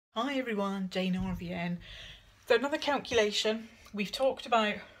Hi everyone, Jane RVN. So another calculation. We've talked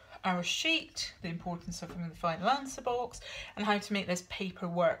about our sheet, the importance of having the final answer box, and how to make this paper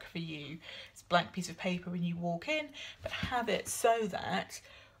work for you. It's a blank piece of paper when you walk in, but have it so that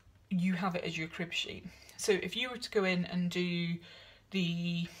you have it as your crib sheet. So if you were to go in and do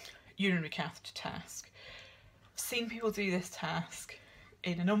the urinary catheter task, I've seen people do this task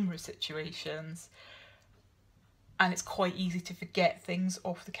in a number of situations, and it's quite easy to forget things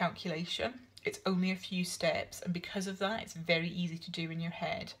off the calculation. It's only a few steps, and because of that, it's very easy to do in your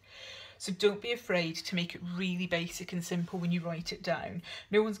head. So don't be afraid to make it really basic and simple when you write it down.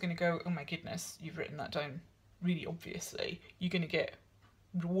 No one's going to go, oh my goodness, you've written that down really obviously. You're going to get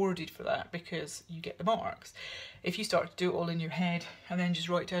rewarded for that because you get the marks. If you start to do it all in your head and then just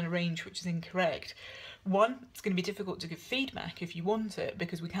write down a range which is incorrect, one, it's going to be difficult to give feedback if you want it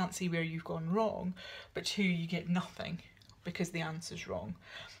because we can't see where you've gone wrong, but two, you get nothing because the answer's wrong.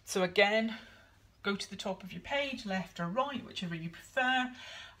 So again, go to the top of your page, left or right, whichever you prefer,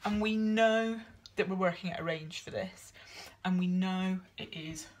 and we know that we're working at a range for this, and we know it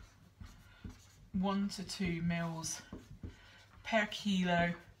is 1 to 2 mils per kilo,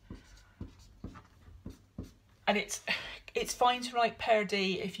 and it's fine to write per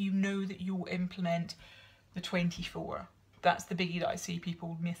day if you know that you'll implement the 24. That's the biggie that I see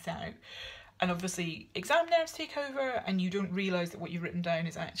people miss out. And obviously exam nerves take over and you don't realise that what you've written down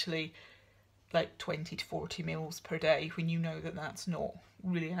is actually like 20 to 40 mils per day when you know that that's not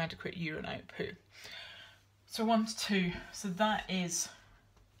really an adequate urine output. So 1 to 2, so that is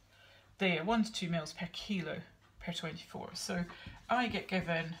there, 1 to 2 mils per kilo per 24. So I get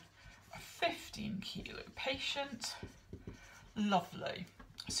given a 15 kilo patient. Lovely.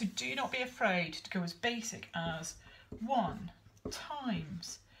 So do not be afraid to go as basic as 1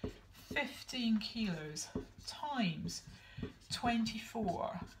 times 15 kilos times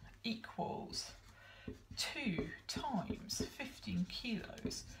 24 equals 2 times 15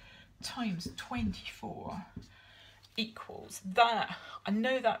 kilos times 24 equals that. I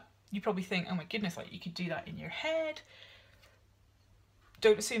know that you probably think, oh my goodness, like you could do that in your head.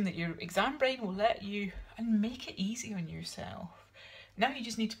 Don't assume that your exam brain will let you, and make it easy on yourself. Now you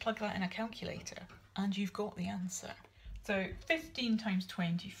just need to plug that in a calculator and you've got the answer. So 15 times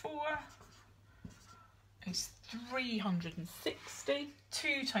 24 is 360.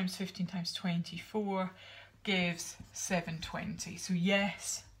 2 times 15 times 24 gives 720. So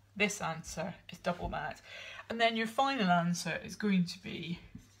yes, this answer is double that. And then your final answer is going to be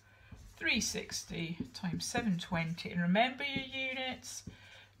 360 times 720. And remember your units,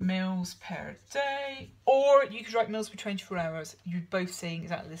 mils per day, or you could write mils per 24 hours. You're both saying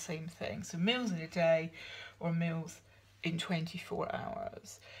exactly the same thing. So mils in a day or mils in 24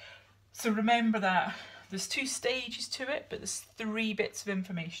 hours. So remember that there's 2 stages to it, but there's 3 bits of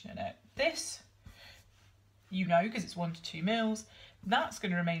information in it. This, you know, because it's 1 to 2 mils. That's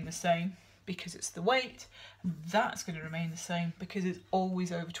going to remain the same because it's the weight. And that's going to remain the same because it's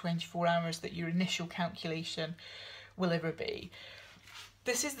always over 24 hours that your initial calculation will ever be.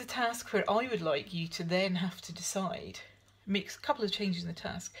 This is the task where I would like you to then have to decide, make a couple of changes in the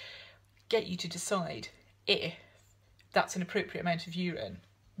task, get you to decide if that's an appropriate amount of urine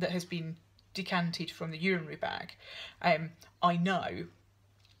that has been decanted from the urinary bag. I know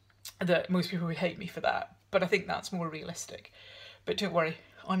that most people would hate me for that, but I think that's more realistic. But don't worry,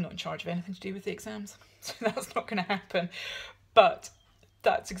 I'm not in charge of anything to do with the exams, so that's not going to happen. But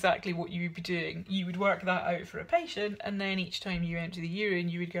that's exactly what you would be doing. You would work that out for a patient, and then each time you empty the urine,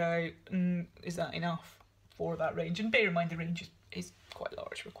 you would go, is that enough for that range? And bear in mind, the range is quite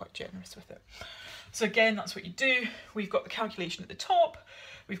large. We're quite generous with it. So again, that's what you do. We've got the calculation at the top.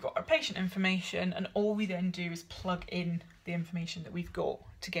 We've got our patient information, and all we then do is plug in the information that we've got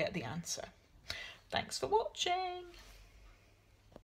to get the answer. Thanks for watching.